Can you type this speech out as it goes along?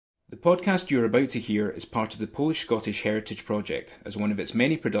The podcast you are about to hear is part of the Polish-Scottish Heritage Project, as one of its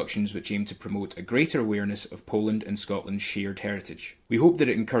many productions which aim to promote a greater awareness of Poland and Scotland's shared heritage. We hope that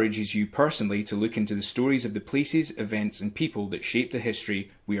it encourages you personally to look into the stories of the places, events and people that shape the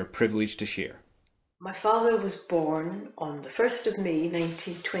history we are privileged to share. My father was born on the 1st of May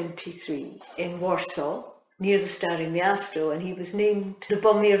 1923 in Warsaw, near the Stare Miasto, and he was named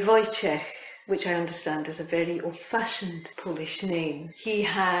Lubomir Wojciech, which I understand is a very old-fashioned Polish name. He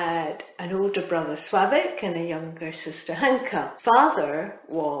had an older brother, Sławek, and a younger sister, Hanka. Father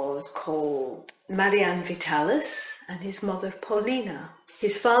was called Marian Witalis, and his mother, Paulina.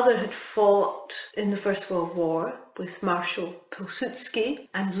 His father had fought in the First World War with Marshal Pilsudski,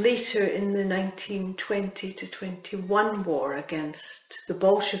 and later in the 1920-21 war against the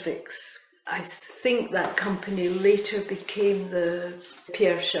Bolsheviks. I think that company later became the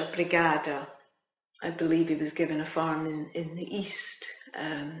Persia Brigada. I believe he was given a farm in the east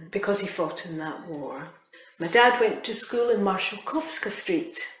because he fought in that war. My dad went to school in Orzechowski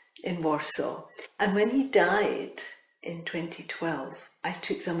Street in Warsaw, and when he died in 2012, I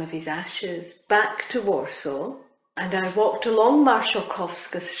took some of his ashes back to Warsaw, and I walked along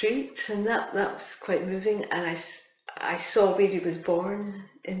Orzechowski Street, and that was quite moving, and I saw where he was born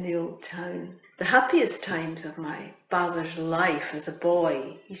in the old town. The happiest times of my father's life as a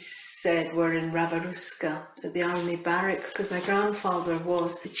boy, he said, were in Rawa Ruska at the army barracks, because my grandfather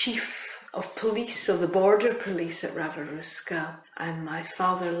was the chief of police, or the border police at Rawa Ruska, and my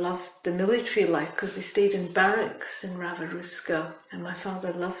father loved the military life because they stayed in barracks in Rawa Ruska, and my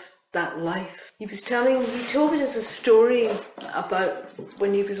father loved that life. He told me as a story about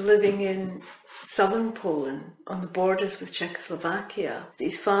when he was living in southern Poland on the borders with Czechoslovakia.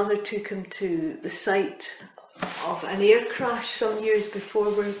 His father took him to the site of an air crash some years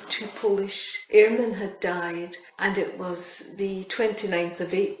before where 2 Polish airmen had died, and it was the 29th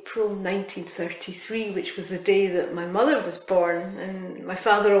of April 1933, which was the day that my mother was born, and my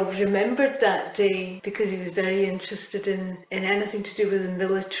father always remembered that day because he was very interested in anything to do with the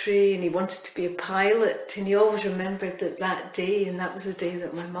military, and he wanted to be a pilot, and he always remembered that day, and that was the day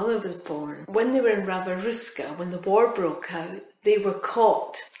that my mother was born. When they were in Rawa Ruska, when the war broke out, they were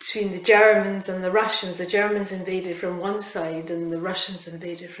caught between the Germans and the Russians. The Germans invaded from one side and the Russians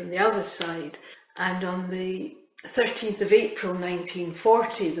invaded from the other side. And on the 13th of April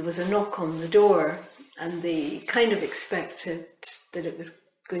 1940, there was a knock on the door, and they kind of expected that it was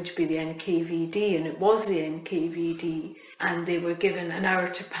going to be the NKVD, and it was the NKVD. And they were given an hour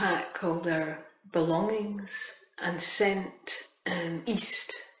to pack all their belongings and sent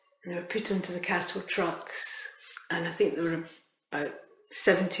east. And they were put into the cattle trucks, and I think there were about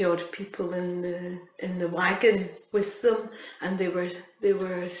 70 odd people in the wagon with them, and they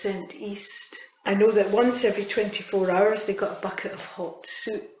were sent east. I know that once every 24 hours they got a bucket of hot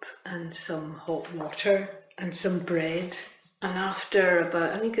soup and some hot water and some bread. And after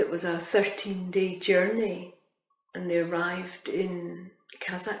about, I think it was a 13-day journey, and they arrived in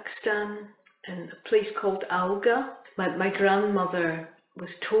Kazakhstan in a place called Alga. My grandmother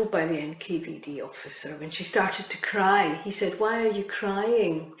was told by the NKVD officer when she started to cry. He said, "Why are you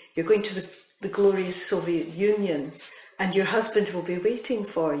crying? You're going to the glorious Soviet Union, and your husband will be waiting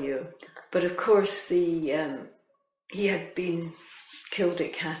for you." But of course, he had been killed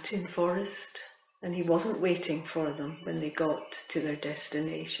at Katyń Forest, and he wasn't waiting for them when they got to their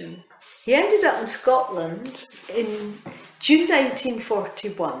destination. He ended up in Scotland in June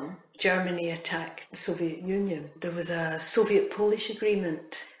 1941. Germany attacked the Soviet Union. There was a Soviet-Polish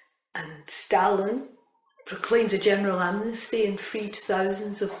agreement, and Stalin proclaimed a general amnesty and freed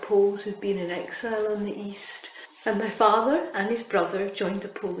thousands of Poles who'd been in exile on the east. And my father and his brother joined the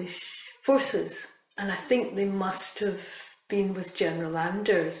Polish forces, and I think they must have been with General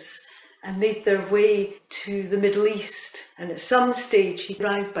Anders and made their way to the Middle East. And at some stage he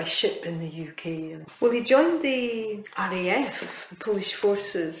arrived by ship in the UK. Well, he joined the RAF, the Polish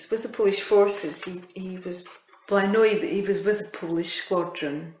forces. With the Polish forces, he was, well, I know he was with the Polish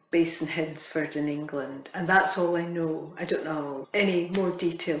Squadron based in Hednesford in England, and that's all I know. I don't know any more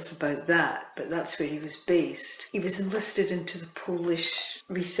details about that, but that's where he was based. He was enlisted into the Polish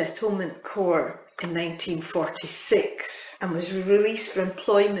Resettlement Corps in 1946 and was released for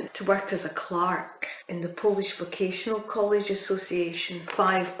employment to work as a clerk in the Polish Vocational College Association,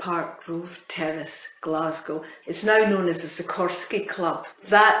 5 Park Grove Terrace, Glasgow. It's now known as the Sikorski Club.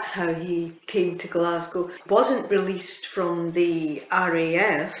 That's how he came to Glasgow. Wasn't released from the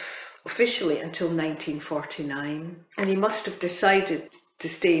RAF officially until 1949, and he must have decided to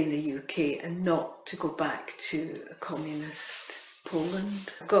stay in the UK and not to go back to a communist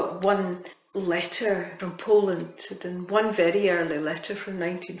Poland. I've got one letter from Poland, and one very early letter from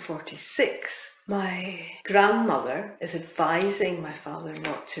 1946. My grandmother is advising my father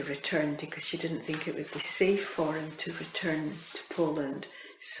not to return because she didn't think it would be safe for him to return to Poland.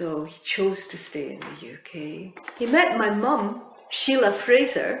 So he chose to stay in the UK. He met my mum, Sheila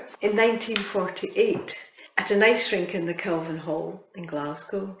Fraser, in 1948 at an ice rink in the Kelvin Hall in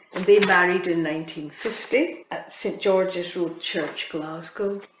Glasgow. And they married in 1950 at St George's Road Church,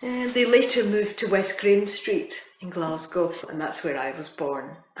 Glasgow. And they later moved to West Graham Street in Glasgow, and that's where I was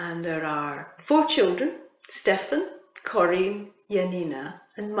born. And there are 4 children: Stefan, Corinne, Janina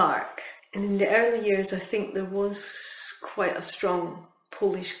and Mark. And in the early years, I think there was quite a strong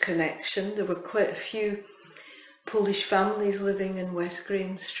Polish connection. There were quite a few Polish families living in West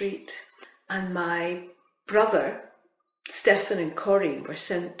Graham Street. And my brother, Stefan and Corinne, were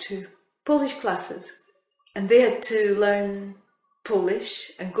sent to Polish classes. And they had to learn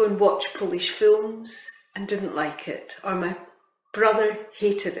Polish and go and watch Polish films and didn't like it. Or my brother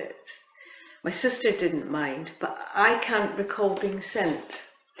hated it. My sister didn't mind, but I can't recall being sent.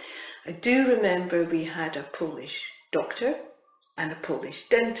 I do remember we had a Polish doctor and a Polish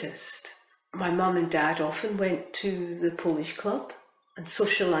dentist. My mum and dad often went to the Polish club and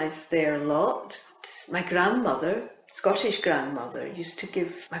socialised there a lot. My grandmother, Scottish grandmother, used to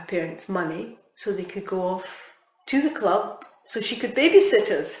give my parents money so they could go off to the club so she could babysit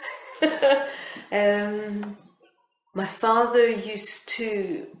us. My father used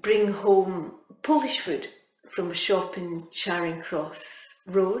to bring home Polish food from a shop in Charing Cross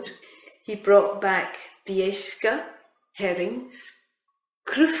Road. He brought back wieszka, herrings,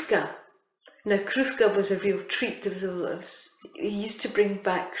 krówka. Now, krówka was a real treat. He used to bring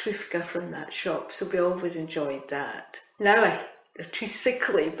back krówka from that shop, so we always enjoyed that. Now they're too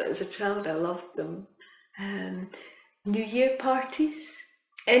sickly, but as a child I loved them. New Year parties,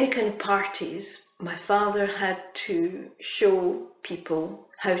 any kind of parties, my father had to show people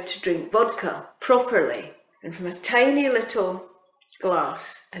how to drink vodka properly. And from a tiny little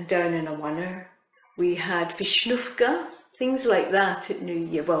glass and down in a oneer, we had vishnówka, things like that at New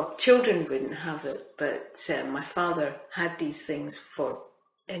Year. Well, children wouldn't have it, but my father had these things for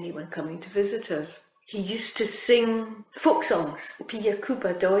anyone coming to visit us. He used to sing folk songs. Pija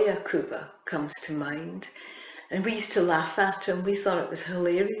Kuba, Doja Kuba comes to mind. And we used to laugh at him. We thought it was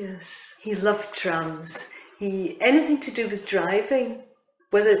hilarious. He loved trams. Anything to do with driving,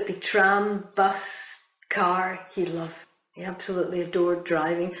 whether it be tram, bus, car, he loved. He absolutely adored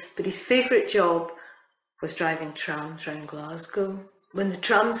driving. But his favourite job was driving trams around Glasgow. When the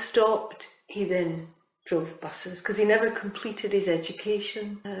trams stopped, he then drove buses because he never completed his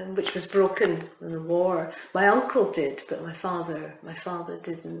education, which was broken in the war. My uncle did, but my father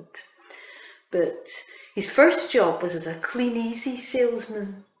didn't. But his first job was as a Clean Easy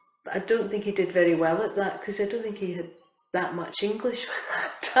salesman. I don't think he did very well at that because I don't think he had that much English at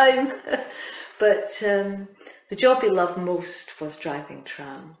that time. But the job he loved most was driving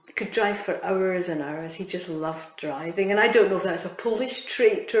tram. He could drive for hours and hours. He just loved driving. And I don't know if that's a Polish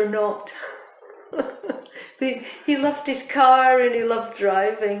trait or not. He loved his car and he loved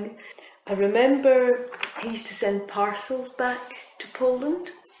driving. I remember he used to send parcels back to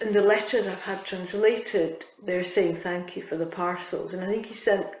Poland. And the letters I've had translated, they're saying thank you for the parcels. And I think he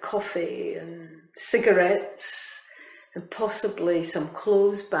sent coffee and cigarettes and possibly some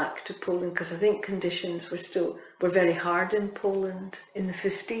clothes back to Poland because I think conditions were very hard in Poland in the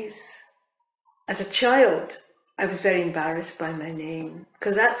 50s. As a child, I was very embarrassed by my name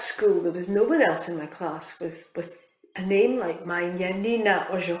because at school there was no one else in my class with a name like mine, Janina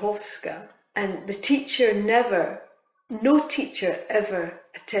Orzechowska. And the teacher no teacher ever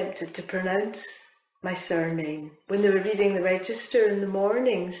attempted to pronounce my surname. When they were reading the register in the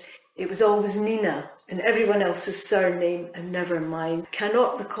mornings, it was always Nina and everyone else's surname and never mine. I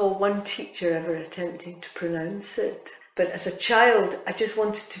cannot recall one teacher ever attempting to pronounce it. But as a child, I just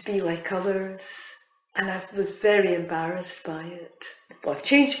wanted to be like others and I was very embarrassed by it. Well, I've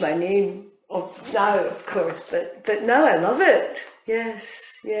changed my name now, of course, but now I love it.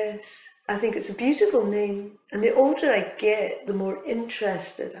 Yes. I think it's a beautiful name. And the older I get, the more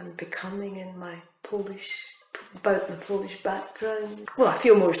interested I'm becoming in about my Polish background. Well, I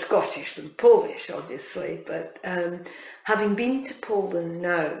feel more Scottish than Polish, obviously, but having been to Poland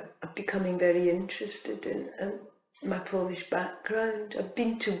now, I'm becoming very interested in my Polish background. I've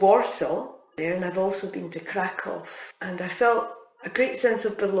been to Warsaw there, and I've also been to Krakow, and I felt a great sense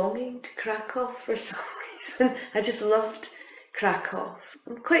of belonging to Krakow for some reason. I just loved Krakow.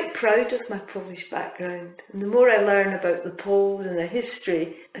 I'm quite proud of my Polish background, and the more I learn about the Poles and their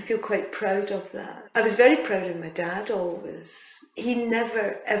history, I feel quite proud of that. I was very proud of my dad always. he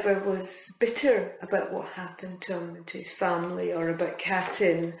never ever was bitter about what happened to him and to his family or about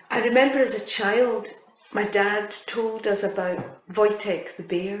Katyń. I remember as a child, my dad told us about Wojciech the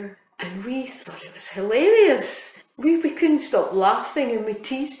bear, and we thought it was hilarious. We couldn't stop laughing, and we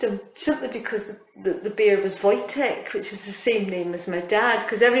teased him simply because the bear was Wojciech, which is the same name as my dad,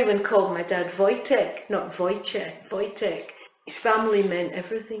 because everyone called my dad Wojciech, not Wojciech, Wojciech. His family meant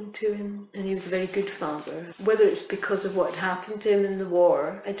everything to him, and he was a very good father. Whether it's because of what happened to him in the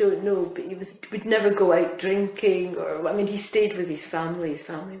war, I don't know, but he would never go out drinking, he stayed with his family. His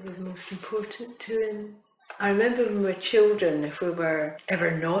family was most important to him. I remember when we were children, if we were ever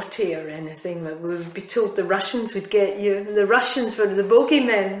naughty or anything, we would be told the Russians would get you. And the Russians were the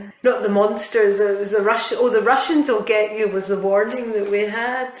bogeymen, not the monsters. It was the Russians. Oh, the Russians will get you was the warning that we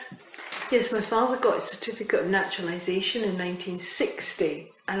had. Yes, my father got a certificate of naturalisation in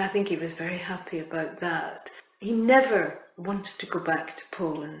 1960, and I think he was very happy about that. He never wanted to go back to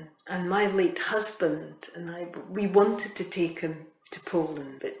Poland, and my late husband and we wanted to take him to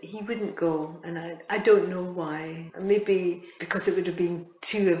Poland, but he wouldn't go, and I don't know why. Maybe because it would have been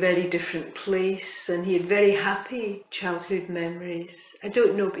to a very different place, and he had very happy childhood memories. I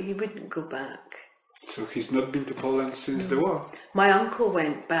don't know, but he wouldn't go back. So he's not been to Poland since the war? My uncle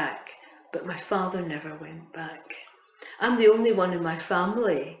went back, but my father never went back. I'm the only one in my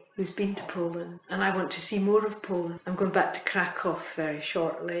family who's been to Poland, and I want to see more of Poland. I'm going back to Krakow very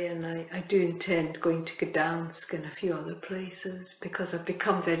shortly, and I do intend going to Gdansk and a few other places because I've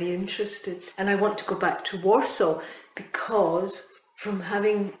become very interested. And I want to go back to Warsaw because from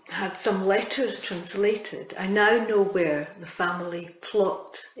having had some letters translated, I now know where the family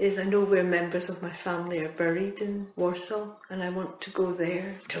plot is. I know where members of my family are buried in Warsaw, and I want to go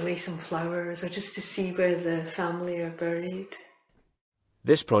there to lay some flowers or just to see where the family are buried.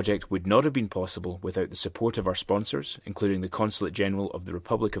 This project would not have been possible without the support of our sponsors, including the Consulate General of the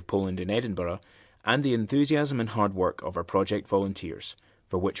Republic of Poland in Edinburgh, and the enthusiasm and hard work of our project volunteers,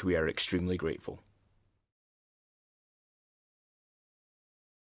 for which we are extremely grateful.